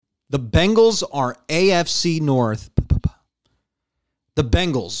The Bengals are AFC North. The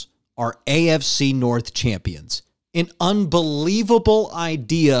Bengals are AFC North champions. An unbelievable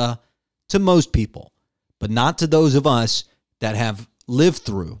idea to most people, but not to those of us that have lived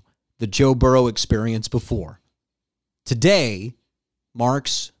through the Joe Burrow experience before. Today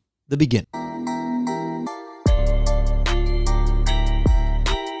marks the beginning.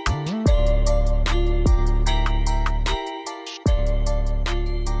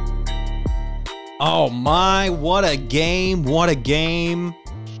 Oh my, what a game, what a game.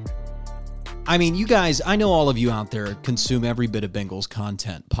 I mean, you guys, I know all of you out there consume every bit of Bengals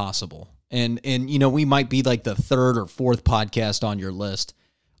content possible. And you know, we might be like the third or fourth podcast on your list.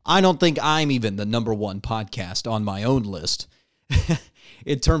 I don't think I'm even the number one podcast on my own list.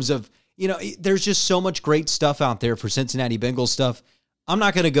 In terms of, you know, there's just so much great stuff out there for Cincinnati Bengals stuff. I'm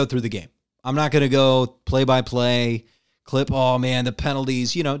not going to go through the game. I'm not going to go play-by-play, clip, oh man, the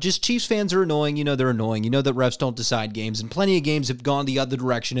penalties. You know, just Chiefs fans are annoying. You know they're annoying. You know that refs don't decide games, and plenty of games have gone the other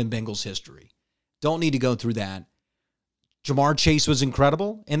direction in Bengals history. Don't need to go through that. Jamar Chase was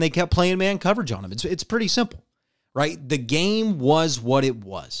incredible, and they kept playing man coverage on him. It's pretty simple, right? The game was what it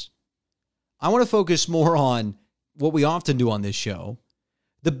was. I want to focus more on what we often do on this show,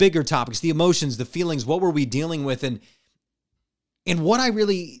 the bigger topics, the emotions, the feelings, what were we dealing with, and what I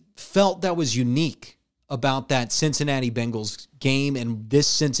really felt that was unique about that Cincinnati Bengals game and this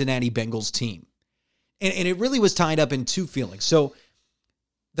Cincinnati Bengals team. And it really was tied up in two feelings. So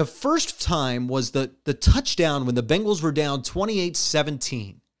the first time was the touchdown when the Bengals were down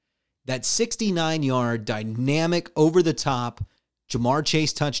 28-17. That 69-yard dynamic over-the-top Jamar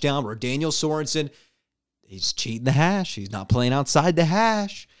Chase touchdown where Daniel Sorensen, he's cheating the hash. He's not playing outside the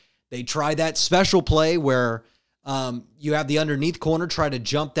hash. They try that special play where you have the underneath corner try to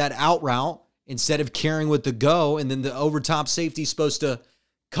jump that out route instead of carrying with the go, and then the over-top safety is supposed to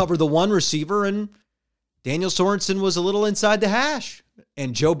cover the one receiver, and Daniel Sorensen was a little inside the hash,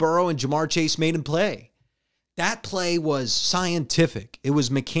 and Joe Burrow and Jamar Chase made him play. That play was scientific. It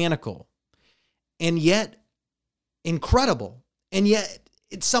was mechanical, and yet incredible, and yet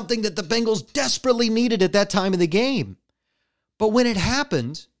it's something that the Bengals desperately needed at that time of the game. But when it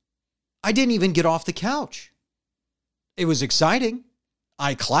happened, I didn't even get off the couch. It was exciting.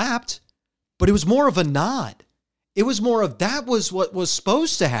 I clapped. But it was more of a nod. It was more of that was what was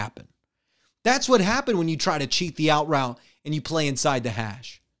supposed to happen. That's what happened when you try to cheat the out route and you play inside the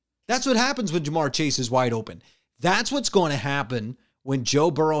hash. That's what happens when Jamar Chase is wide open. That's what's going to happen when Joe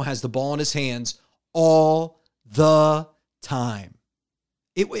Burrow has the ball in his hands all the time.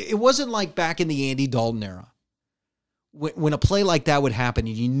 It wasn't like back in the Andy Dalton era when a play like that would happen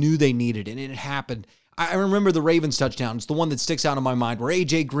and you knew they needed it, and it happened. I remember the Ravens touchdown. It's the one that sticks out in my mind where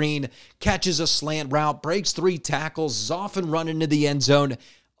A.J. Green catches a slant route, breaks 3 tackles, is off and running into the end zone.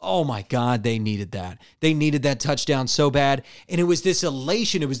 Oh, my God, they needed that. They needed that touchdown so bad. And it was this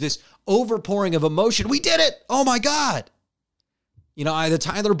elation. It was this overpouring of emotion. We did it. Oh, my God. You know, the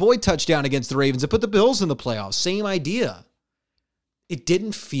Tyler Boyd touchdown against the Ravens, it put the Bills in the playoffs. Same idea. It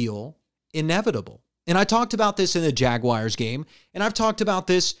didn't feel inevitable. And I talked about this in the Jaguars game, and I've talked about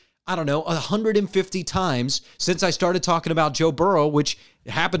this, I don't know, 150 times since I started talking about Joe Burrow, which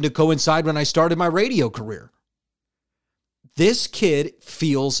happened to coincide when I started my radio career. This kid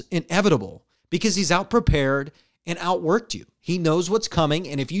feels inevitable because he's out-prepared and outworked you. He knows what's coming,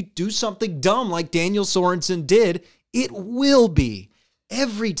 and if you do something dumb like Daniel Sorensen did, it will be,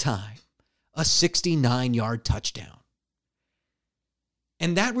 every time, a 69-yard touchdown.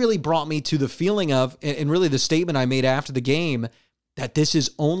 And that really brought me to the feeling of, and really the statement I made after the game, that this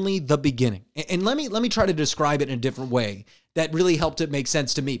is only the beginning. And let me try to describe it in a different way that really helped it make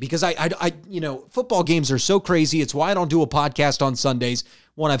sense to me, because I you know, football games are so crazy. It's why I don't do a podcast on Sundays.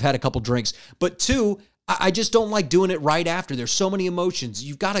 One, I've had a couple drinks, but two, I just don't like doing it right after. There's so many emotions.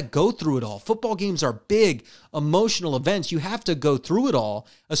 You've got to go through it all. Football games are big, emotional events. You have to go through it all,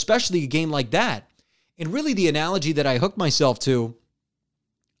 especially a game like that. And really the analogy that I hooked myself to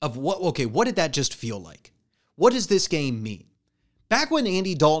of what did that just feel like? What does this game mean? Back when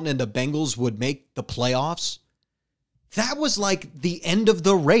Andy Dalton and the Bengals would make the playoffs, that was like the end of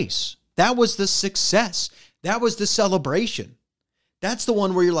the race. That was the success. That was the celebration. That's the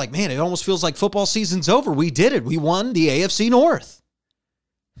one where you're like, man, it almost feels like football season's over. We did it. We won the AFC North.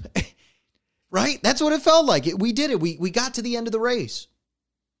 Right? That's what it felt like. We did it. We got to the end of the race.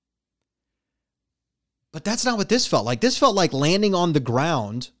 But that's not what this felt like. This felt like landing on the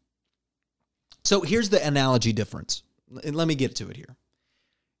ground. So here's the analogy difference. And let me get to it here.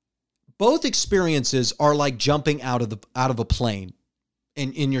 Both experiences are like jumping out of a plane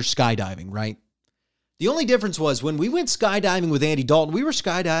in your skydiving, right? The only difference was when we went skydiving with Andy Dalton, we were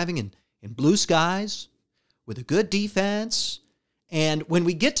skydiving in blue skies with a good defense. And when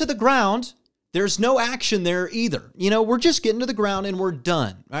we get to the ground, there's no action there either. We're just getting to the ground and we're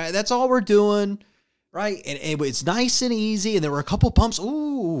done. Right? That's all we're doing. Right? And it's nice and easy. And there were a couple bumps.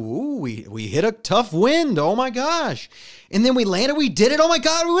 Ooh, we hit a tough wind. Oh my gosh. And then we landed. We did it. Oh my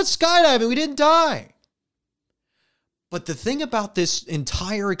God. We went skydiving. We didn't die. But the thing about this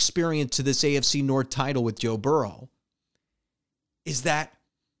entire experience to this AFC North title with Joe Burrow is that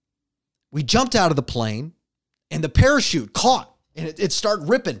we jumped out of the plane and the parachute caught and it started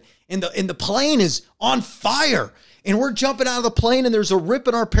ripping and the plane is on fire and we're jumping out of the plane and there's a rip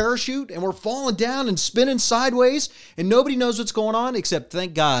in our parachute and we're falling down and spinning sideways and nobody knows what's going on except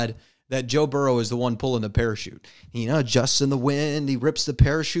thank God that Joe Burrow is the one pulling the parachute. Adjusts in the wind. He rips the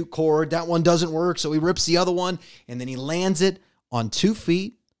parachute cord. That one doesn't work, so he rips the other one, and then he lands it on 2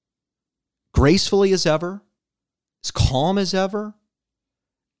 feet, gracefully as ever, as calm as ever,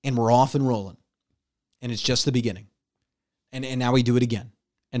 and we're off and rolling. And it's just the beginning. And now we do it again,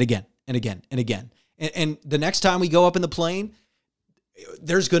 and again, and again, and again. And the next time we go up in the plane,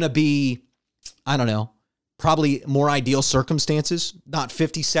 there's going to be, I don't know, probably more ideal circumstances, not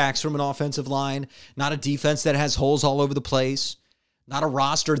 50 sacks from an offensive line, not a defense that has holes all over the place, not a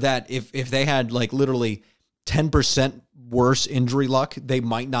roster that if they had like literally 10% worse injury luck, they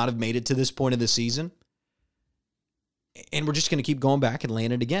might not have made it to this point of the season. And we're just going to keep going back and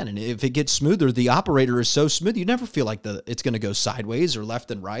land it again. And if it gets smoother, the operator is so smooth, you never feel like it's going to go sideways or left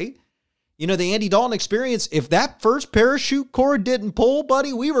and right. The Andy Dalton experience, if that first parachute cord didn't pull,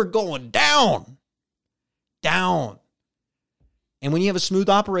 buddy, we were going down. And when you have a smooth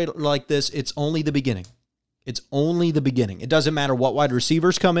operator like this, it's only the beginning. It's only the beginning. It doesn't matter what wide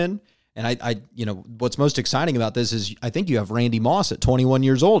receivers come in. And I what's most exciting about this is I think you have Randy Moss at 21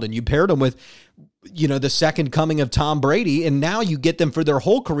 years old and you paired him with, the second coming of Tom Brady. And now you get them for their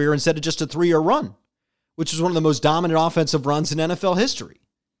whole career instead of just a 3-year run, which is one of the most dominant offensive runs in NFL history.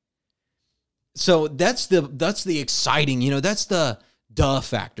 So that's the exciting, that's the duh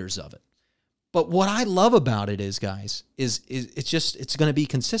factors of it. But what I love about it is, guys, is it's going to be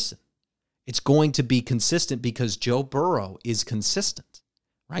consistent. It's going to be consistent because Joe Burrow is consistent,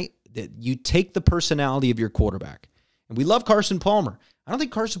 right? That you take the personality of your quarterback. And we love Carson Palmer. I don't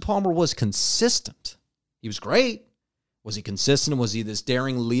think Carson Palmer was consistent. He was great. Was he consistent? Was he this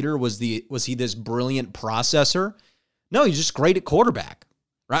daring leader? Was he this brilliant processor? No, he's just great at quarterback,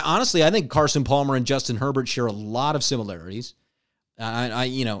 right? Honestly, I think Carson Palmer and Justin Herbert share a lot of similarities.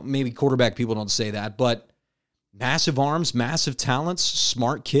 Maybe quarterback people don't say that, but massive arms, massive talents,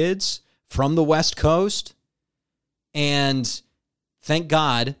 smart kids from the West Coast. And thank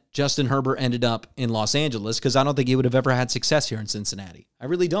God Justin Herbert ended up in Los Angeles because I don't think he would have ever had success here in Cincinnati. I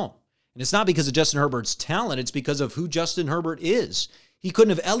really don't. And it's not because of Justin Herbert's talent. It's because of who Justin Herbert is. He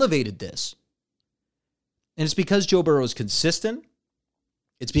couldn't have elevated this. And it's because Joe Burrow is consistent.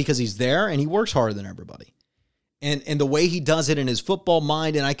 It's because he's there and he works harder than everybody. And the way he does it in his football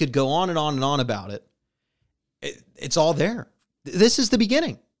mind, and I could go on and on and on about it, it's all there. This is the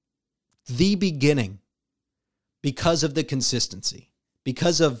beginning. The beginning. Because of the consistency.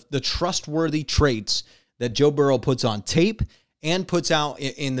 Because of the trustworthy traits that Joe Burrow puts on tape and puts out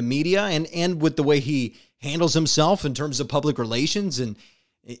in the media and with the way he handles himself in terms of public relations and,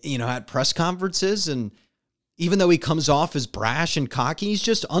 at press conferences. And even though he comes off as brash and cocky, he's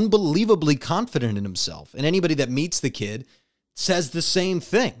just unbelievably confident in himself. And anybody that meets the kid says the same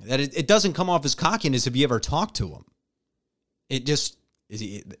thing, that it doesn't come off as cockiness if you ever talk to him. It just,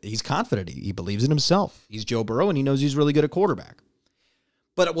 he's confident. He believes in himself. He's Joe Burrow, and he knows he's really good at quarterback.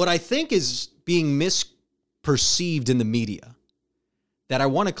 But what I think is being misperceived in the media that I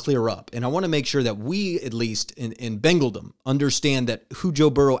want to clear up, and I want to make sure that we, at least in Bengaldom, understand that who Joe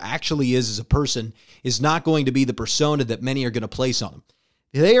Burrow actually is as a person is not going to be the persona that many are going to place on him.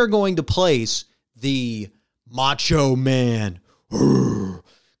 They are going to place the macho man,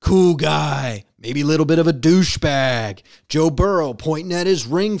 cool guy, maybe a little bit of a douchebag. Joe Burrow pointing at his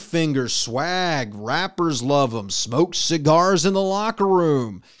ring finger, swag, rappers love him, smokes cigars in the locker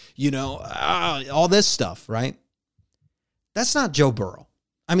room, all this stuff, right? That's not Joe Burrow.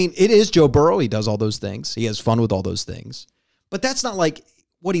 I mean, it is Joe Burrow. He does all those things. He has fun with all those things. But that's not like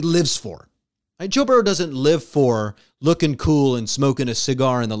what he lives for. Right? Joe Burrow doesn't live for looking cool and smoking a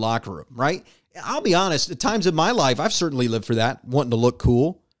cigar in the locker room, right? I'll be honest, at times in my life, I've certainly lived for that, wanting to look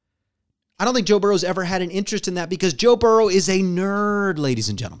cool. I don't think Joe Burrow's ever had an interest in that because Joe Burrow is a nerd, ladies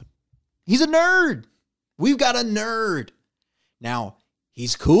and gentlemen. He's a nerd. We've got a nerd. Now,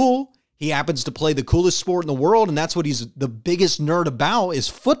 he's cool. He happens to play the coolest sport in the world, and that's what he's the biggest nerd about is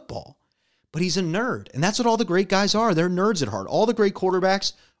football. but he's a nerd. And that's what all the great guys are. They're nerds at heart. All the great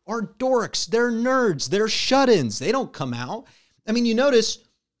quarterbacks are dorks. They're nerds. They're shut-ins. They don't come out. I mean, you notice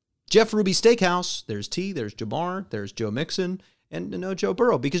Jeff Ruby Steakhouse, there's T, there's Jamar, there's Joe Mixon, and no Joe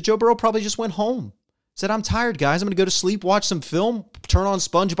Burrow, because Joe Burrow probably just went home. Said, I'm tired, guys. I'm going to go to sleep, watch some film, turn on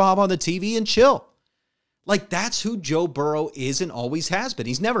SpongeBob on the TV, and chill. Like, that's who Joe Burrow is and always has been.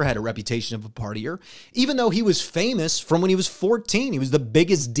 He's never had a reputation of a partier, even though he was famous from when he was 14. He was the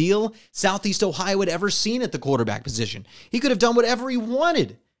biggest deal Southeast Ohio had ever seen at the quarterback position. He could have done whatever he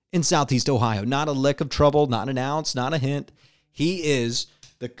wanted in Southeast Ohio. Not a lick of trouble, not an ounce, not a hint. He is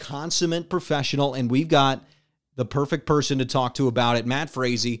the consummate professional, and we've got the perfect person to talk to about it. Matt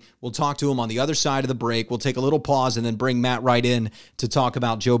Frazee. We'll talk to him on the other side of the break. We'll take a little pause and then bring Matt right in to talk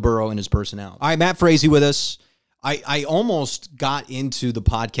about Joe Burrow and his personality. All right, Matt Frazee with us. I almost got into the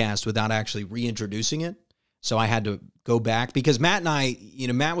podcast without actually reintroducing it, so I had to go back because Matt and I,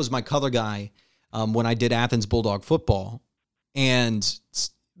 Matt was my color guy when I did Athens Bulldog football. And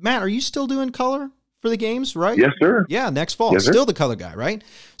Matt, are you still doing color for the games, right? Yes, sir. Yeah, next fall. Yes, still the color guy, right?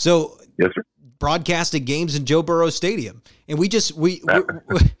 So yes, sir. Broadcasted games in Joe Burrow Stadium. And we've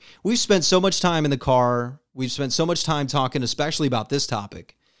spent so much time in the car. We've spent so much time talking, especially about this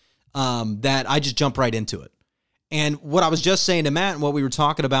topic, that I just jump right into it. And what I was just saying to Matt and what we were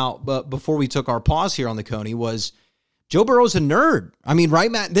talking about before we took our pause here on the Coney was Joe Burrow's a nerd. I mean, right,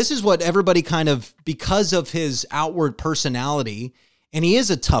 Matt? This is what everybody kind of, because of his outward personality, and he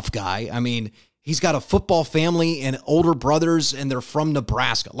is a tough guy. I mean, he's got a football family and older brothers, and they're from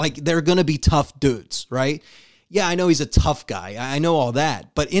Nebraska. Like, they're going to be tough dudes, right? Yeah, I know he's a tough guy. I know all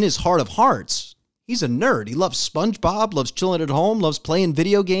that. But in his heart of hearts, he's a nerd. He loves SpongeBob, loves chilling at home, loves playing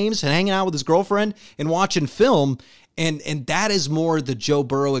video games and hanging out with his girlfriend and watching film. And that is more the Joe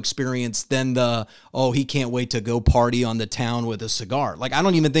Burrow experience than he can't wait to go party on the town with a cigar. Like, I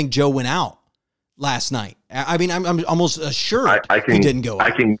don't even think Joe went out last night. I mean, I'm almost assured he didn't go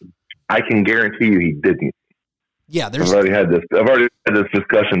out. I can guarantee you he didn't. Yeah, I've already had this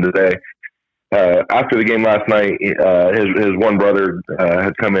discussion today. After the game last night, his one brother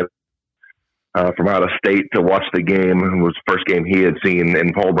had come in from out of state to watch the game. It was the first game he had seen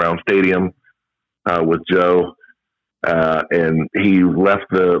in Paul Brown Stadium with Joe, and he left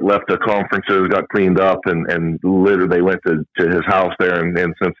the conferences, got cleaned up, and literally they went to his house there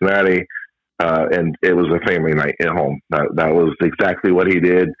in Cincinnati, and it was a family night at home. That was exactly what he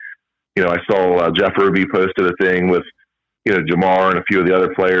did. I saw Jeff Ruby posted a thing with, Jamar and a few of the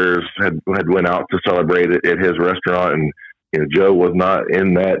other players had went out to celebrate it at his restaurant, and Joe was not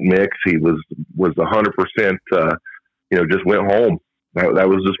in that mix. He was 100%. Just went home. That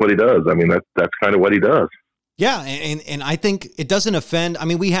was just what he does. I mean, that's kind of what he does. Yeah, and I think it doesn't offend. I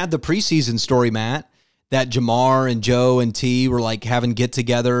mean, we had the preseason story, Matt, that Jamar and Joe and T were like having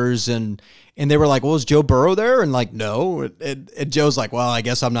get-togethers, and they were like, well, is Joe Burrow there? And like, no. And Joe's like, well, I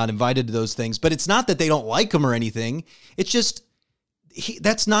guess I'm not invited to those things. But it's not that they don't like him or anything. It's just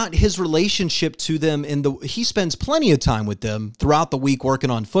that's not his relationship to them. He spends plenty of time with them throughout the week working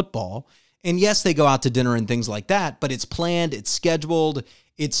on football. And yes, they go out to dinner and things like that, but it's planned, it's scheduled.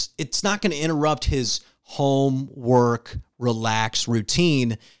 It's not going to interrupt his home, work, relax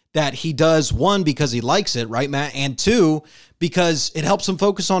routine that he does, one, because he likes it, right, Matt? And two, because it helps him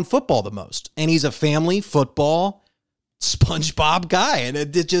focus on football the most. And he's a family football SpongeBob guy. And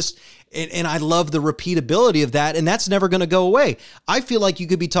and I love the repeatability of that. And that's never going to go away. I feel like you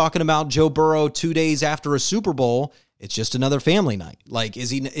could be talking about Joe Burrow 2 days after a Super Bowl. It's just another family night. Like, is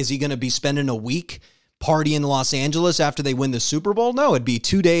he going to be spending a week partying in Los Angeles after they win the Super Bowl? No, it'd be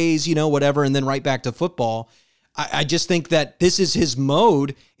 2 days, whatever, and then right back to football. I just think that this is his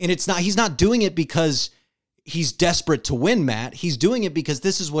mode, and he's not doing it because he's desperate to win, Matt. He's doing it because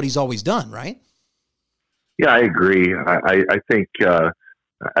this is what he's always done, right? Yeah, I agree. I think,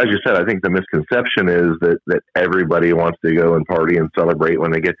 as you said, I think the misconception is that everybody wants to go and party and celebrate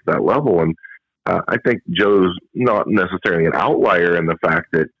when they get to that level. And I think Joe's not necessarily an outlier in the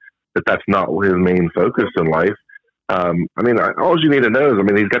fact that that's not his main focus in life. All you need to know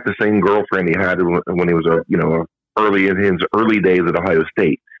is, he's got the same girlfriend he had when he was early in his early days at Ohio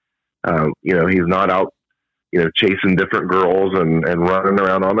State. He's not out, chasing different girls and running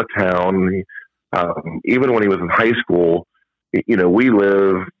around on the town. Even when he was in high school, we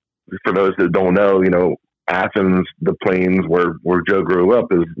live, for those that don't know, Athens, the Plains where Joe grew up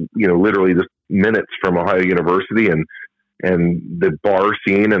is, literally just minutes from Ohio University, and the bar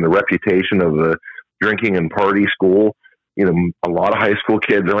scene and the reputation of the drinking and party school. A lot of high school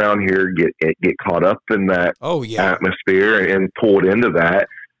kids around here get caught up in that atmosphere and pulled into that.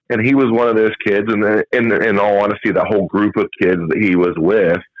 And he was one of those kids. And in all honesty, the whole group of kids that he was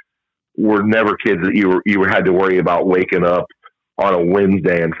with were never kids that you had to worry about waking up on a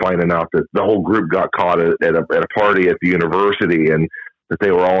Wednesday and finding out that the whole group got caught at a party at the university and that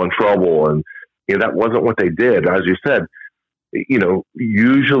they were all in trouble. And, that wasn't what they did. As you said,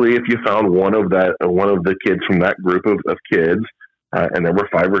 usually if you found one of the kids from that group of kids, and there were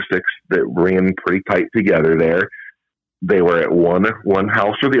 5 or 6 that ran pretty tight together there, they were at one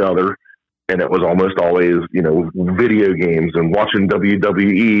house or the other. And it was almost always, video games and watching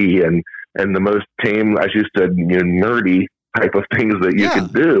WWE and the most tame, as you said, nerdy type of things that you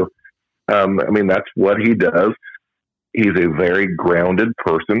could do. That's what he does. He's a very grounded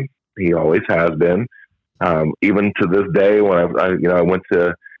person. He always has been. Even to this day, when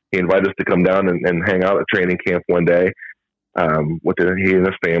he invited us to come down and hang out at training camp one day with he and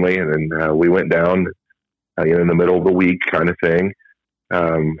his family, and then we went down in the middle of the week, kind of thing.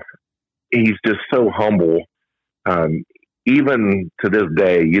 He's just so humble. Even to this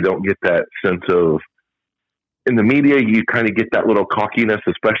day, you don't get that sense of, in the media, you kind of get that little cockiness,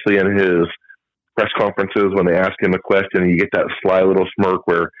 especially in his press conferences when they ask him a question, and you get that sly little smirk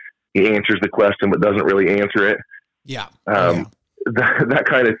where he answers the question but doesn't really answer it. Yeah. That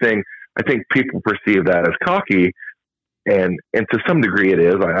kind of thing. I think people perceive that as cocky, and to some degree it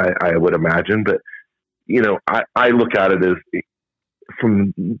is, I would imagine. But, I look at it as,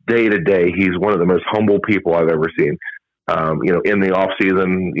 from day to day, he's one of the most humble people I've ever seen. In the off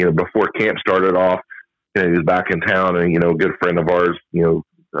season, before camp started off, he was back in town, and, a good friend of ours,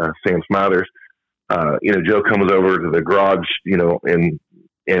 Sam Smathers, Joe comes over to the garage,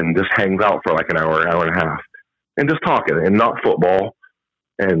 and just hangs out for like an hour and a half, and just talking, and not football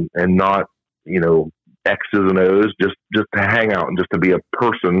and not, X's and O's, just to hang out and just to be a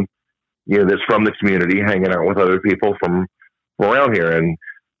person, that's from the community, hanging out with other people from around here. And,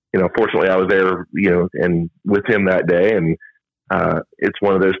 fortunately I was there, and with him that day. And, it's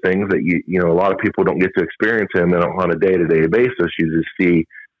one of those things that a lot of people don't get to experience him on a day-to-day basis. You just see,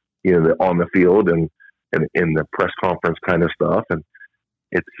 on the field and in the press conference kind of stuff. And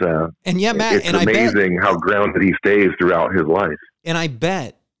it's, Matt, it's and amazing how grounded he stays throughout his life. And I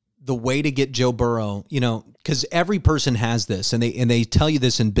bet the way to get Joe Burrow, because every person has this, and they tell you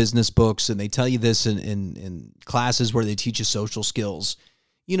this in business books, and they tell you this in classes where they teach you social skills.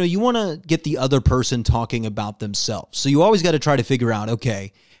 You want to get the other person talking about themselves. So you always got to try to figure out,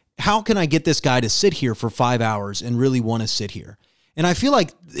 okay, how can I get this guy to sit here for 5 hours and really want to sit here? And I feel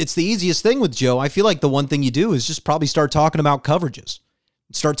like it's the easiest thing with Joe. I feel like the one thing you do is just probably start talking about coverages.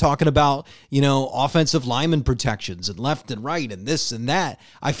 Start talking about, offensive lineman protections and left and right and this and that.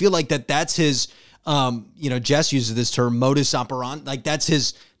 I feel like that's his, Jess uses this term, modus operandi. Like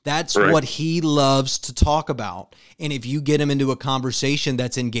that's right. What he loves to talk about. And if you get him into a conversation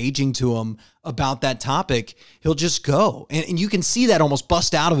that's engaging to him about that topic, he'll just go. And you can see that almost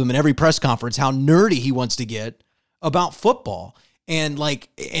bust out of him in every press conference, how nerdy he wants to get about football. And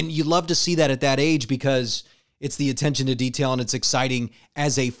you love to see that at that age, because it's the attention to detail, and it's exciting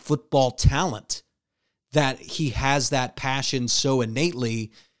as a football talent that he has that passion so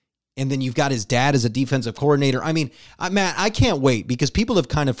innately. And then you've got his dad as a defensive coordinator. Matt, I can't wait, because people have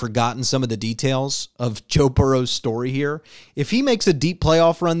kind of forgotten some of the details of Joe Burrow's story here. If he makes a deep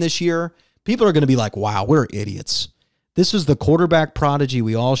playoff run this year, people are going to be like, wow, we're idiots. This was the quarterback prodigy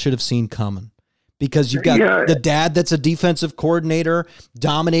we all should have seen coming. Because you've got the dad that's a defensive coordinator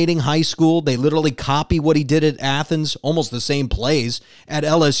dominating high school. They literally copy what he did at Athens, almost the same plays at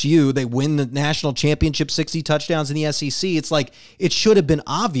LSU. They win the national championship, 60 touchdowns in the SEC. It's like it should have been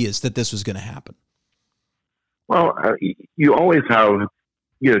obvious that this was going to happen. Well, you always have,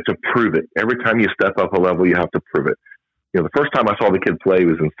 to prove it. Every time you step up a level, you have to prove it. The first time I saw the kid play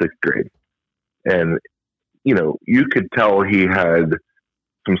was in 6th grade. And, you could tell he had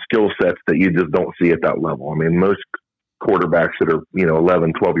some skill sets that you just don't see at that level. Most quarterbacks that are,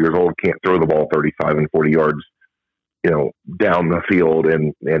 11, 12 years old can't throw the ball 35 and 40 yards, down the field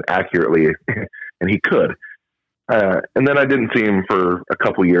and accurately, and he could. And then I didn't see him for a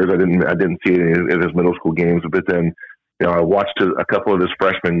couple of years. I didn't see any of his middle school games, but then, I watched a couple of his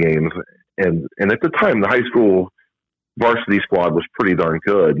freshman games, and at the time, the high school varsity squad was pretty darn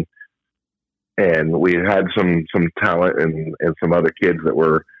good. And we had some talent and some other kids that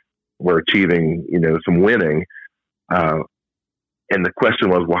were achieving, some winning. And the question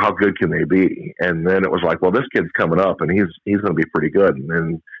was, well, how good can they be? And then it was like, well, this kid's coming up and he's going to be pretty good.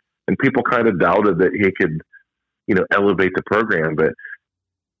 And people kind of doubted that he could, elevate the program. But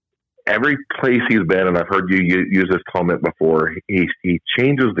every place he's been, and I've heard you use this comment before, he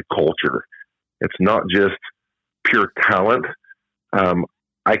changes the culture. It's not just pure talent.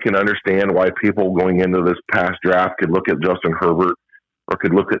 I can understand why people going into this past draft could look at Justin Herbert or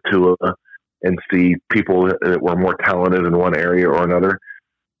could look at Tua and see people that were more talented in one area or another.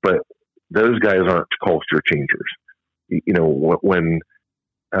 But those guys aren't culture changers. You know, when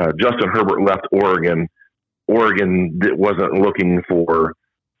Justin Herbert left Oregon wasn't looking for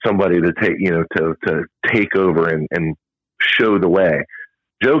somebody to take, to take over and show the way.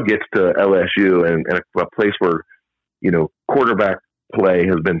 Joe gets to LSU and a place where, quarterback play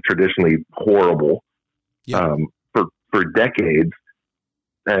has been traditionally horrible for decades.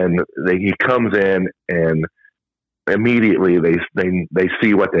 And he comes in and immediately they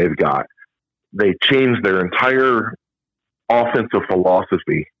see what they've got. They change their entire offensive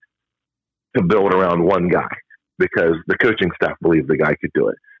philosophy to build around one guy because the coaching staff believed the guy could do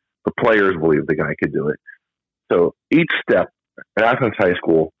it. The players believed the guy could do it. So each step at Athens High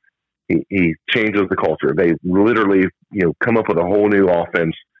School, he changes the culture. They literally, come up with a whole new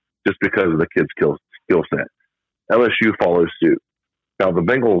offense just because of the kid's skill set. LSU follows suit. Now the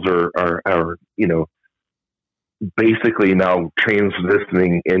Bengals are basically now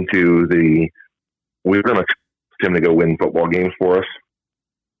transitioning into we're going to trust him to go win football games for us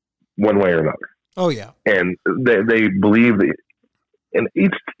one way or another. Oh yeah. And they believe that, and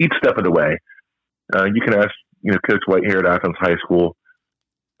each step of the way, you can ask, Coach White here at Athens High School,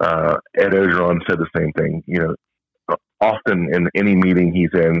 Ed Ogeron said the same thing. Often in any meeting he's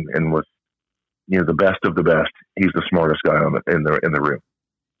in and with, the best of the best, he's the smartest guy in the room.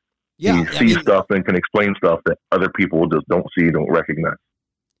 Yeah, he sees stuff and can explain stuff that other people just don't see, don't recognize.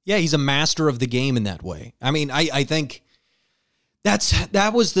 Yeah, he's a master of the game in that way. I mean, I think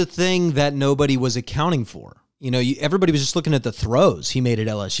that was the thing that nobody was accounting for. Everybody was just looking at the throws he made at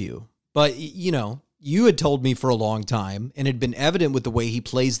LSU. But, you had told me for a long time, and it had been evident with the way he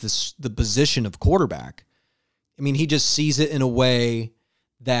plays the position of quarterback. I mean, he just sees it in a way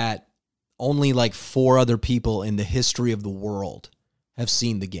that only like 4 other people in the history of the world have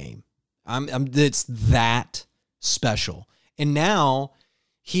seen the game. It's that special. And now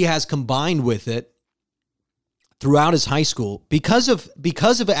he has combined with it throughout his high school because of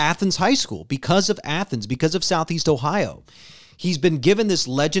Athens High School, because of Athens, because of Southeast Ohio. He's been given this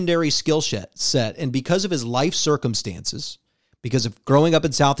legendary skill set, and because of his life circumstances, because of growing up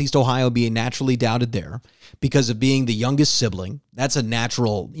in Southeast Ohio, being naturally doubted there, because of being the youngest sibling, that's a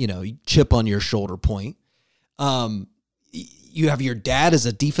natural, chip on your shoulder point. You have your dad as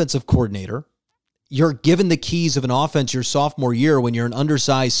a defensive coordinator. You're given the keys of an offense your sophomore year when you're an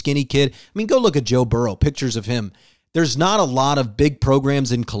undersized, skinny kid. I mean, go look at Joe Burrow, pictures of him. There's not a lot of big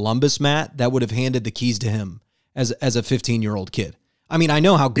programs in Columbus, Matt, that would have handed the keys to him as a 15-year-old kid. I mean, I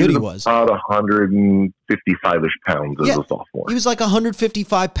know how good he was. About 155-ish pounds as a sophomore. He was like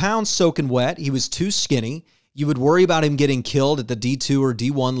 155 pounds soaking wet. He was too skinny. You would worry about him getting killed at the D2 or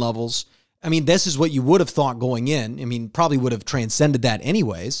D1 levels. I mean, this is what you would have thought going in. I mean, probably would have transcended that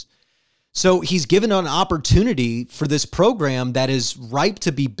anyways. So he's given an opportunity for this program that is ripe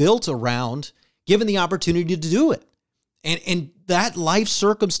to be built around, given the opportunity to do it. And that life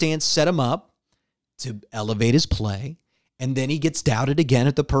circumstance set him up to elevate his play. And then he gets doubted again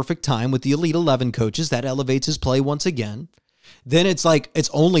at the perfect time with the Elite 11 coaches. That elevates his play once again. Then it's like it's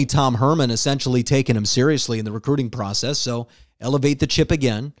only Tom Herman essentially taking him seriously in the recruiting process. So elevate the chip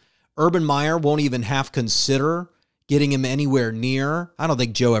again. Urban Meyer won't even half consider getting him anywhere near. I don't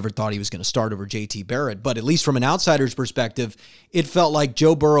think Joe ever thought he was going to start over JT Barrett, but at least from an outsider's perspective, it felt like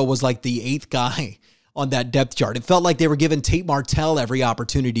Joe Burrow was like the 8th guy on that depth chart. It felt like they were giving Tate Martell every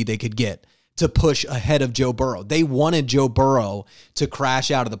opportunity they could get to push ahead of Joe Burrow. They wanted Joe Burrow to crash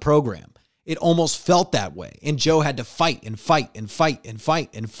out of the program. It almost felt that way. And Joe had to fight and fight and fight and fight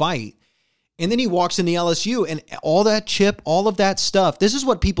and fight. And then he walks in the LSU and all that chip, all of that stuff. This is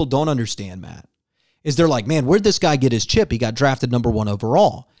what people don't understand, Matt, is they're like, man, where'd this guy get his chip? He got drafted number 1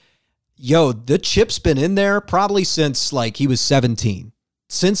 overall. Yo, the chip's been in there probably since like he was 17.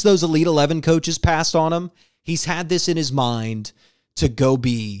 Since those Elite 11 coaches passed on him, he's had this in his mind to go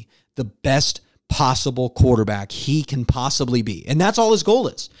be the best possible quarterback he can possibly be. And that's all his goal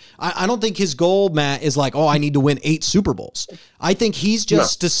is. I don't think his goal, Matt, is like, oh, I need to win 8 Super Bowls. I think he's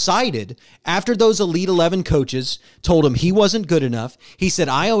just decided after those Elite 11 coaches told him he wasn't good enough. He said,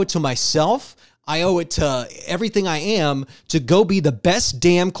 I owe it to myself. I owe it to everything I am to go be the best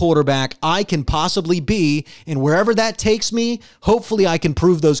damn quarterback I can possibly be. And wherever that takes me, hopefully I can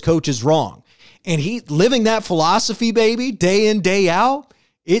prove those coaches wrong. And he living that philosophy, baby, day in, day out.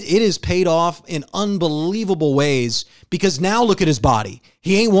 It is paid off in unbelievable ways because now look at his body.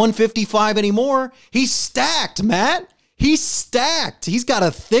 He ain't 155 anymore. He's stacked, Matt. He's stacked. He's got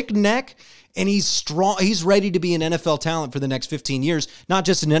a thick neck and he's strong. He's ready to be an NFL talent for the next 15 years. Not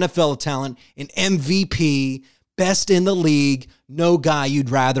just an NFL talent, an MVP, best in the league, no guy you'd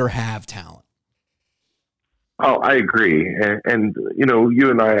rather have talent. Oh, I agree. And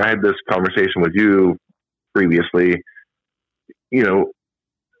you and I had this conversation with you previously, and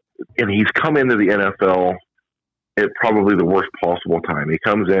he's come into the NFL at probably the worst possible time. He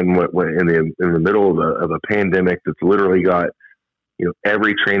comes in in the middle of a pandemic that's literally got,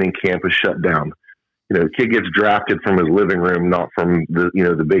 every training camp is shut down. The kid gets drafted from his living room, not from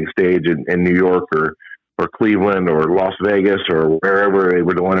the big stage in New York or Cleveland or Las Vegas or wherever they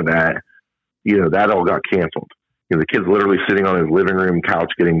were doing it at. That all got canceled. The kid's literally sitting on his living room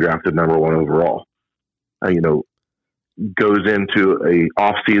couch getting drafted number 1 overall. Goes into a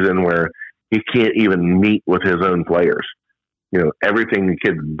off season where he can't even meet with his own players. Everything the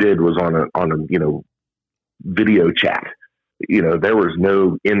kids did was on a video chat. There was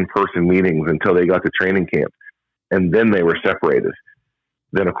no in-person meetings until they got to training camp, and then they were separated.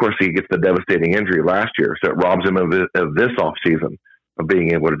 Then, of course, he gets the devastating injury last year, so it robs him of this off season of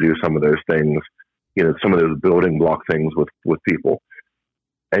being able to do some of those things, some of those building block things with people.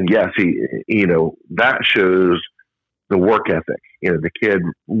 And yes, that shows the work ethic. The kid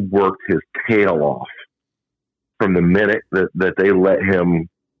worked his tail off from the minute that they let him,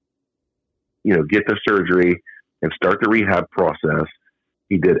 get the surgery and start the rehab process.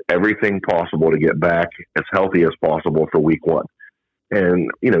 He did everything possible to get back as healthy as possible for week 1. And,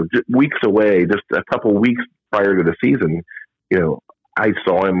 weeks away, just a couple weeks prior to the season, I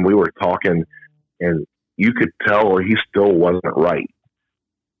saw him, we were talking, and you could tell he still wasn't right,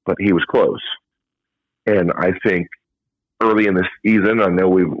 but he was close. And I think early in the season, I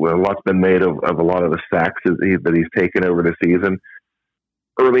know a lot's been made of a lot of the sacks that he's taken over the season.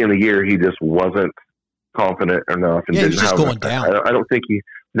 Early in the year, he just wasn't confident enough, and he's just going down. I don't think he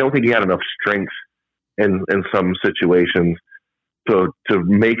had enough strength in some situations to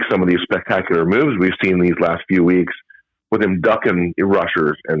make some of these spectacular moves we've seen these last few weeks, with him ducking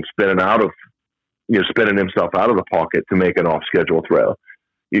rushers and spinning himself out of the pocket to make an off schedule throw.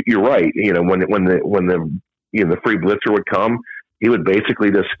 You're right. When the free blitzer would come, he would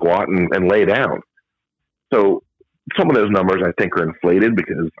basically just squat and lay down. So some of those numbers I think are inflated,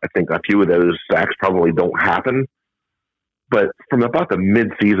 because I think a few of those sacks probably don't happen. But from about the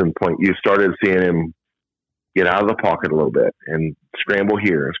mid-season point, you started seeing him get out of the pocket a little bit and scramble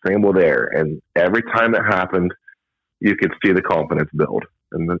here and scramble there. And every time it happened, you could see the confidence build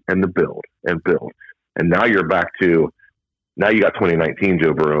and the build and build. And now you're back to, now you got 2019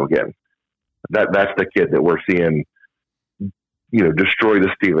 Joe Burrow again. That's the kid that we're seeing, destroy the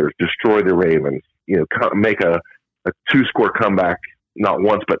Steelers, destroy the Ravens, make a 2-score comeback, not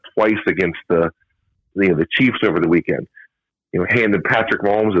once, but twice against the Chiefs over the weekend. Handed Patrick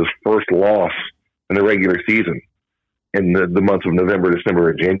Mahomes his first loss in the regular season in the months of November, December,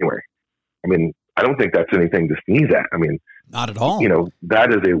 and January. I mean, I don't think that's anything to sneeze at. I mean, not at all.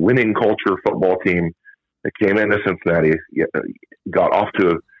 That is a winning culture football team that came into Cincinnati, got off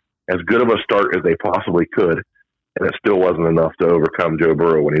to as good of a start as they possibly could, and it still wasn't enough to overcome Joe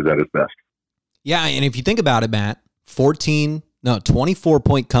Burrow when he's at his best. Yeah, and if you think about it, Matt,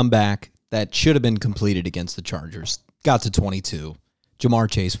 24-point comeback that should have been completed against the Chargers. Got to 22.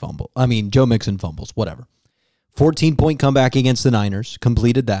 Joe Mixon fumbles, whatever. 14-point comeback against the Niners,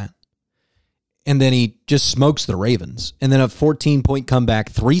 completed that. And then he just smokes the Ravens. And then a 14-point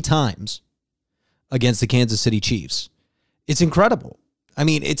comeback 3 times against the Kansas City Chiefs. It's incredible.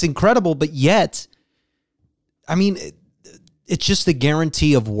 It's incredible, but yet, it's just the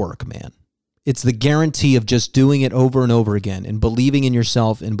guarantee of work, man. It's the guarantee of just doing it over and over again and believing in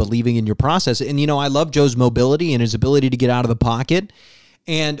yourself and believing in your process. And, I love Joe's mobility and his ability to get out of the pocket.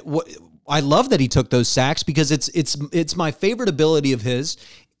 And I love that he took those sacks, because it's my favorite ability of his,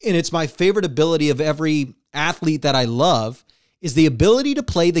 and it's my favorite ability of every athlete that I love, is the ability to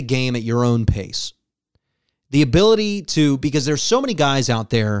play the game at your own pace. The ability to, because there's so many guys out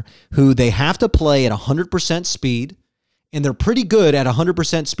there who they have to play at 100% speed, and they're pretty good at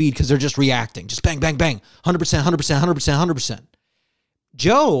 100% speed because they're just reacting. Just bang, bang, bang, 100%, 100%, 100%, 100%.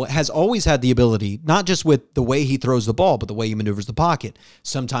 Joe has always had the ability, not just with the way he throws the ball, but the way he maneuvers the pocket.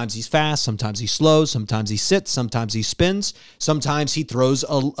 Sometimes he's fast, sometimes he's slow, sometimes he sits, sometimes he spins, sometimes he throws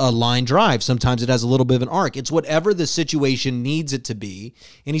a line drive, sometimes it has a little bit of an arc. It's whatever the situation needs it to be,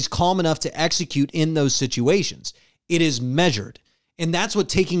 and he's calm enough to execute in those situations. It is measured. And that's what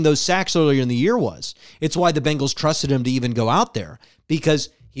taking those sacks earlier in the year was. It's why the Bengals trusted him to even go out there, because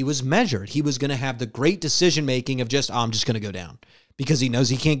he was measured. He was going to have the great decision-making of I'm just going to go down, because he knows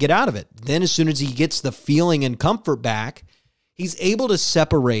he can't get out of it. Then as soon as he gets the feeling and comfort back, he's able to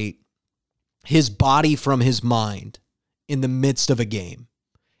separate his body from his mind in the midst of a game.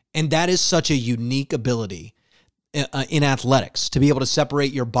 And that is such a unique ability in athletics, to be able to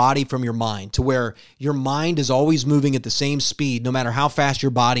separate your body from your mind, to where your mind is always moving at the same speed, no matter how fast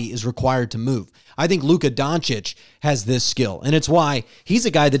your body is required to move. I think Luka Doncic has this skill, and it's why he's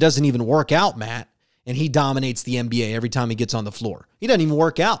a guy that doesn't even work out, Matt, and he dominates the NBA every time he gets on the floor. He doesn't even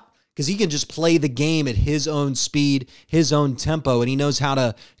work out because he can just play the game at his own speed, his own tempo, and he knows how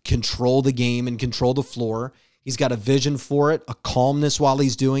to control the game and control the floor. He's got a vision for it, a calmness while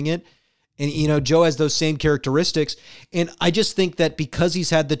he's doing it. And, Joe has those same characteristics. And I just think that because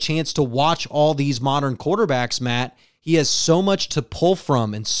he's had the chance to watch all these modern quarterbacks, Matt, he has so much to pull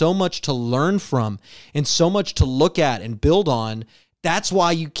from and so much to learn from and so much to look at and build on. That's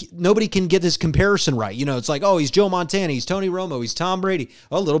why nobody can get this comparison right. It's like, oh, he's Joe Montana, he's Tony Romo, he's Tom Brady,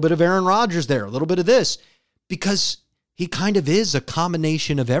 a little bit of Aaron Rodgers there, a little bit of this, because he kind of is a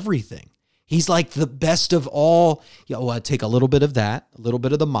combination of everything. He's like the best of all. I take a little bit of that, a little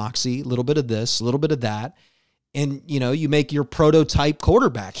bit of the moxie, a little bit of this, a little bit of that, and you make your prototype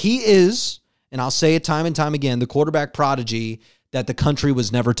quarterback. He is, and I'll say it time and time again, the quarterback prodigy that the country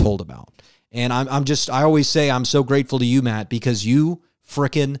was never told about. And I always say I'm so grateful to you, Matt, because you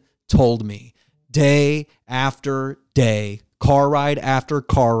frickin' told me day after day, car ride after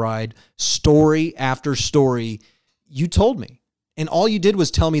car ride, story after story. You told me, and all you did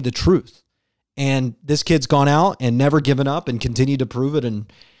was tell me the truth. And this kid's gone out and never given up and continued to prove it.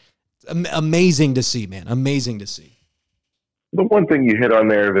 And amazing to see, man. Amazing to see. The one thing you hit on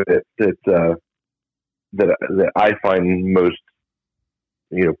there that I find most,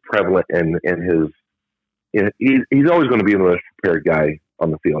 prevalent in his, he's always going to be the most prepared guy on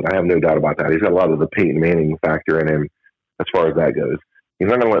the field. I have no doubt about that. He's got a lot of the Peyton Manning factor in him as far as that goes. He's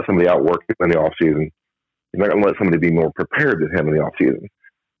not going to let somebody outwork him in the offseason. He's not going to let somebody be more prepared than him in the offseason.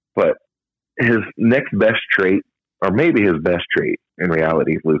 But his next best trait, or maybe his best trait in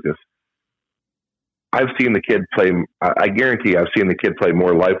reality, Lucas, I've seen the kid play, I guarantee I've seen the kid play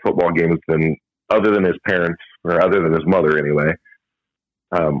more live football games than, other than his parents, or other than his mother anyway.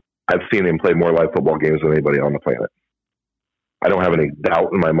 I've seen him play more live football games than anybody on the planet. I don't have any doubt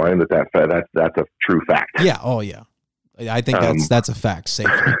in my mind that's a true fact. Yeah. Oh yeah. I think that's a fact.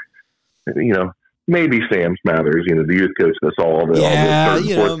 Safely. Maybe Sam Smathers, the youth coach that's all the third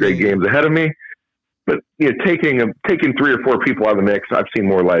and fourth grade games ahead of me. But taking 3 or 4 people out of the mix, I've seen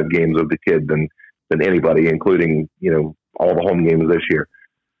more live games of the kid than anybody, including all the home games this year.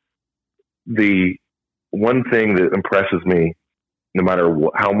 The one thing that impresses me, no matter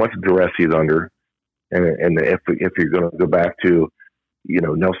how much duress he's under, and if you're going to go back to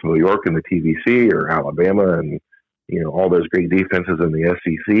Nelson, New York, and the TVC, or Alabama, and all those great defenses in the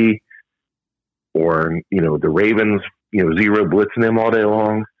SEC. Or, the Ravens, zero blitzing him all day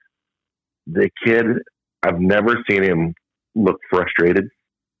long. The kid, I've never seen him look frustrated.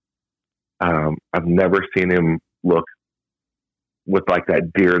 I've never seen him look with like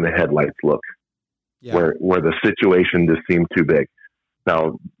that deer in the headlights look, where the situation just seemed too big.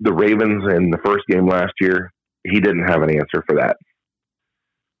 Now, the Ravens in the first game last year, he didn't have an answer for that.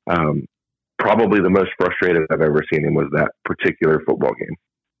 Probably the most frustrated I've ever seen him was that particular football game.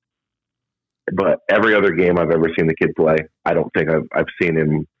 But every other game I've ever seen the kid play, I don't think I've seen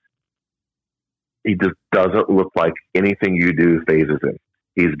him. He just doesn't look like anything you do phases him.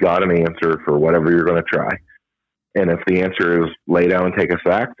 He's got an answer for whatever you're going to try. And if the answer is lay down and take a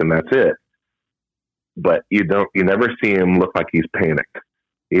sack, then that's it. But you never see him look like he's panicked.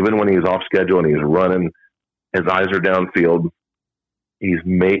 Even when he's off schedule and he's running, his eyes are downfield. He's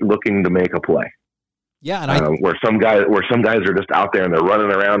looking to make a play. Yeah, and where some guys are just out there and they're running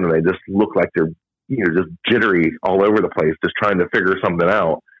around and they just look like they're just jittery all over the place, just trying to figure something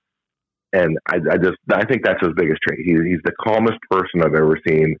out. And I think that's his biggest trait. He's the calmest person I've ever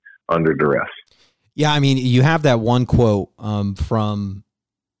seen under duress. Yeah, I mean, you have that one quote from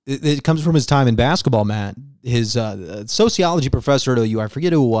it comes from his time in basketball, Matt. His sociology professor at OU, I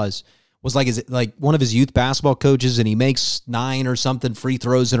forget who it was like one of his youth basketball coaches, and he makes 9 or something free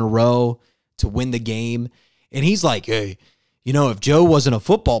throws in a row to win the game. And he's like, hey, if Joe wasn't a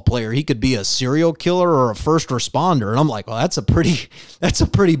football player, he could be a serial killer or a first responder. And I'm like, well, that's a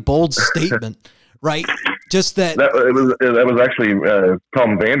pretty bold statement, right? Just that was actually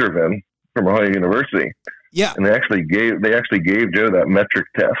Tom Vanderven from Ohio University. Yeah. And they actually gave Joe that metric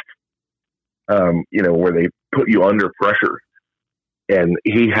test, where they put you under pressure. And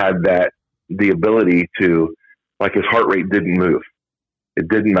he had the ability to, like, his heart rate didn't move. It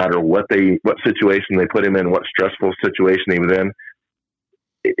didn't matter what situation they put him in, what stressful situation he was in.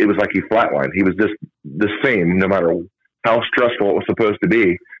 It was like he flatlined. He was just the same, no matter how stressful it was supposed to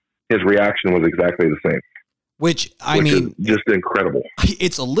be. His reaction was exactly the same. Which mean, is just incredible.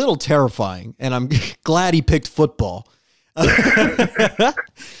 It's a little terrifying, and I'm glad he picked football.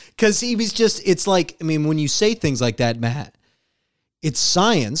 Because he was just, it's like, I mean, when you say things like that, Matt, it's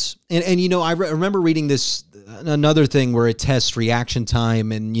science. And you know, I remember reading this, another thing where it tests reaction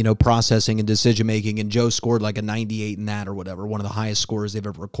time and, you know, processing and decision-making, and Joe scored like a 98 in that or whatever, one of the highest scores they've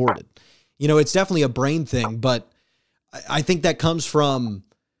ever recorded. You know, it's definitely a brain thing, but I think that comes from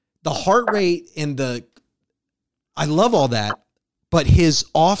the heart rate and I love all that, but his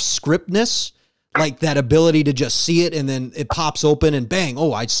off-scriptness, like that ability to just see it and then it pops open and bang,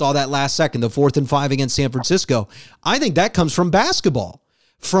 oh, I saw that last second, the 4th and 5 against San Francisco. I think that comes from basketball,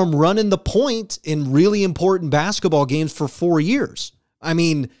 from running the point in really important basketball games for 4 years. I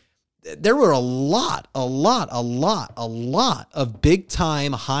mean, there were a lot of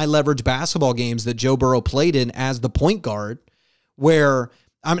big-time, high-leverage basketball games that Joe Burrow played in as the point guard, where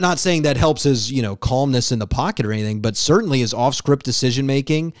I'm not saying that helps his, you know, calmness in the pocket or anything, but certainly his off-script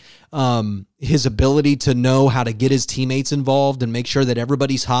decision-making, his ability to know how to get his teammates involved and make sure that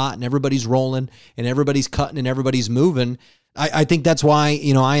everybody's hot and everybody's rolling and everybody's cutting and everybody's moving. I think that's why,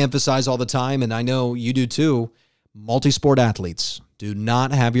 you know, I emphasize all the time, and I know you do too, multi-sport athletes. Do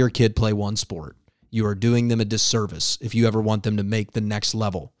not have your kid play one sport. You are doing them a disservice if you ever want them to make the next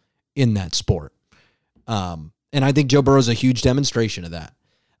level in that sport. And I think Joe Burrow is a huge demonstration of that.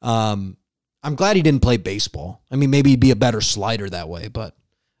 I'm glad he didn't play baseball. I mean, maybe he'd be a better slider that way, but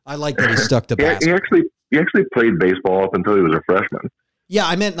I like that he stuck to basketball. He actually played baseball up until he was a freshman. Yeah,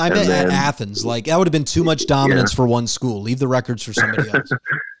 I meant at Athens. Like, that would have been too much dominance for one school. Leave the records for somebody else.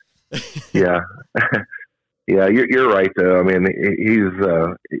 Yeah. Yeah, you're right though. I mean, he's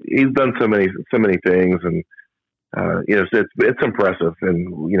done so many things, and you know, it's impressive.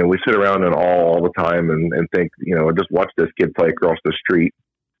 And you know, we sit around in awe all the time and think, you know, just watch this kid play across the street.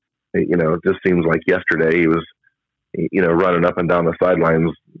 You know, it just seems like yesterday he was, you know, running up and down the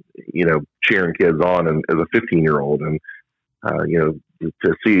sidelines, you know, cheering kids on, and as a 15-year-old, and you know,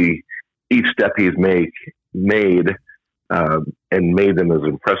 to see each step he's made and made them as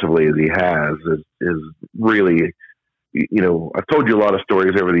impressively as he has is really, you know, I've told you a lot of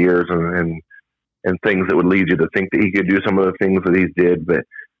stories over the years and things that would lead you to think that he could do some of the things that he did. But I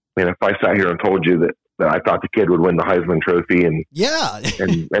mean, if I sat here and told you that I thought the kid would win the Heisman Trophy and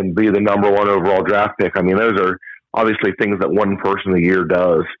and be the number 1 overall draft pick, I mean, those are obviously things that one person a year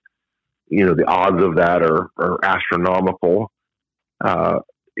does. You know, the odds of that are astronomical.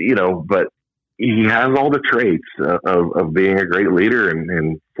 You know, but he has all the traits of being a great leader,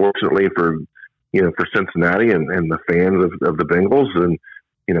 and fortunately for Cincinnati and the fans of the Bengals, and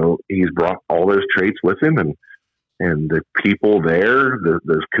you know, he's brought all those traits with him, and the people there,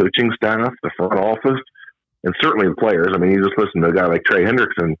 the coaching staff, the front office, and certainly the players. I mean, you just listen to a guy like Trey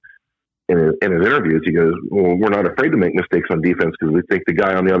Hendrickson in his interviews. He goes, "Well, we're not afraid to make mistakes on defense because we think the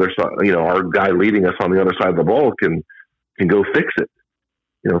guy on the other side, you know, our guy leading us on the other side of the ball can go fix it.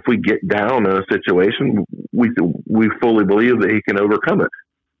 You know, if we get down in a situation, we fully believe that he can overcome it."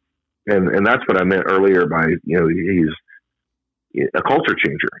 And that's what I meant earlier by, you know, he's a culture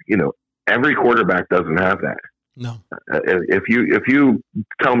changer. You know, every quarterback doesn't have that. No. If you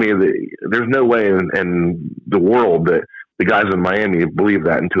tell me that there's no way in the world that the guys in Miami believe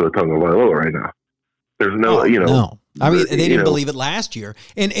that into a Tagovailoa right now. There's no, you know. No. I mean, they didn't believe it last year.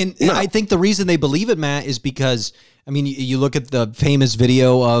 And no. I think the reason they believe it, Matt, is because, I mean, you look at the famous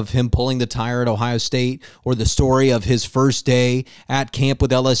video of him pulling the tire at Ohio State, or the story of his first day at camp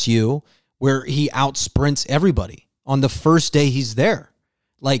with LSU, where he outsprints everybody on the first day he's there.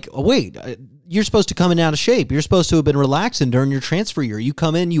 Like, oh, wait, you're supposed to come in out of shape. You're supposed to have been relaxing during your transfer year. You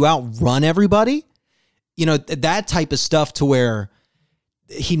come in, you outrun everybody. You know, that type of stuff, to where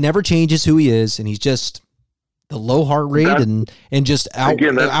he never changes who he is, and he's just the low heart rate and just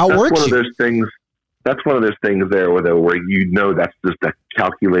outworks you. That's one of those things there where you know that's just a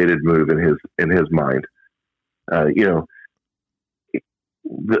calculated move in his mind. You know,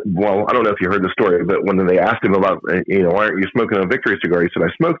 well, I don't know if you heard the story, but when they asked him about, you know, why aren't you smoking a victory cigar? He said,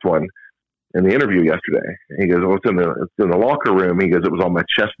 I smoked one in the interview yesterday. He goes, well, it's in the locker room. He goes, it was on my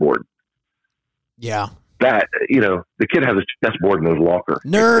chessboard. Yeah. That, you know, the kid has a chessboard in his locker.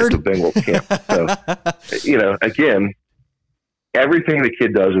 Nerd. At the Bengals camp. So, you know, again, everything the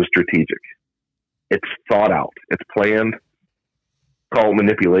kid does is strategic. It's thought out. It's planned. Call it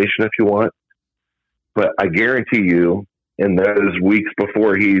manipulation if you want. But I guarantee you, in those weeks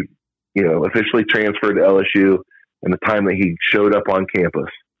before he, you know, officially transferred to LSU and the time that he showed up on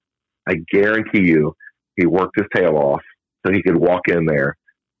campus, I guarantee you he worked his tail off so he could walk in there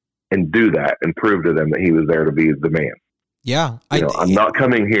and do that and prove to them that he was there to be the man. Yeah. I'm not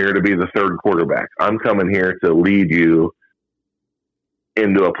coming here to be the third quarterback. I'm coming here to lead you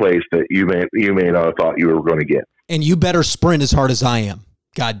into a place that you may not have thought you were going to get. And you better sprint as hard as I am.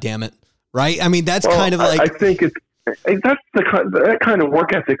 God damn it. Right? I mean, that's kind of like... I think that's that kind of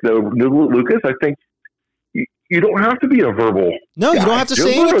work ethic, though, Lucas. I think you don't have to be a verbal No, guy. you don't have to Joe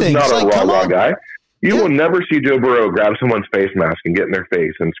say Burrow's anything. Not it's a like, raw guy. You Yeah. will never see Joe Burrow grab someone's face mask and get in their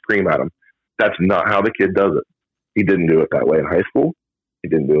face and scream at them. That's not how the kid does it. He didn't do it that way in high school. He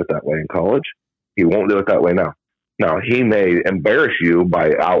didn't do it that way in college. He won't do it that way now. Now, he may embarrass you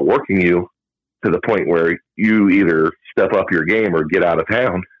by outworking you to the point where you either step up your game or get out of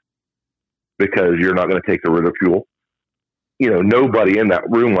town because you're not going to take the ridicule. Nobody in that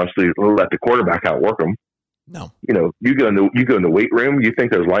room wants to let the quarterback outwork them. No. You go in the weight room, you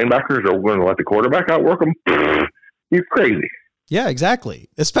think those linebackers are going to let the quarterback outwork them? You're crazy. Yeah, exactly.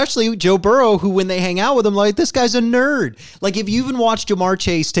 Especially Joe Burrow, who when they hang out with him, like, this guy's a nerd. Like, if you even watch Jamar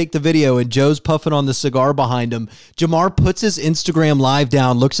Chase take the video and Joe's puffing on the cigar behind him, Jamar puts his Instagram live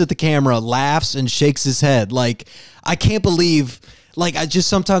down, looks at the camera, laughs, and shakes his head. Like, I can't believe,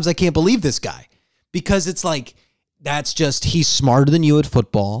 sometimes I can't believe this guy. Because it's like, he's smarter than you at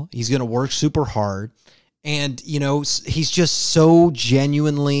football. He's going to work super hard. And, he's just so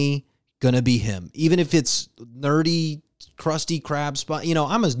genuinely going to be him. Even if it's nerdy, crusty crab spot.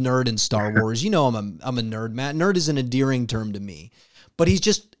 I'm a nerd in Star Wars. I'm a nerd, Matt. Nerd is an endearing term to me. But he's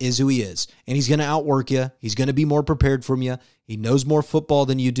just is who he is. And he's going to outwork you. He's going to be more prepared from you. He knows more football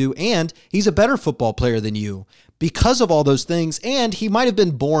than you do. And he's a better football player than you because of all those things. And he might have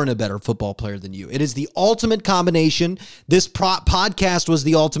been born a better football player than you. It is the ultimate combination. This podcast was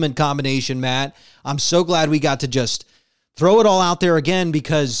the ultimate combination, Matt. I'm so glad we got to just throw it all out there again,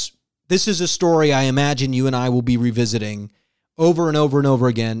 because this is a story I imagine you and I will be revisiting over and over and over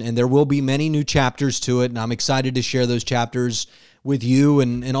again. And there will be many new chapters to it. And I'm excited to share those chapters with you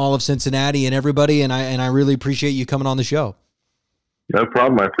and all of Cincinnati and everybody. And I really appreciate you coming on the show. No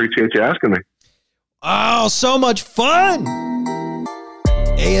problem. I appreciate you asking me. Oh, so much fun.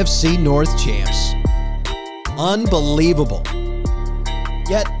 AFC North champs. Unbelievable.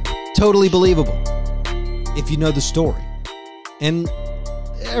 Yet totally believable if you know the story. And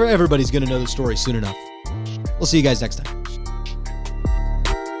everybody's going to know the story soon enough. We'll see you guys next time.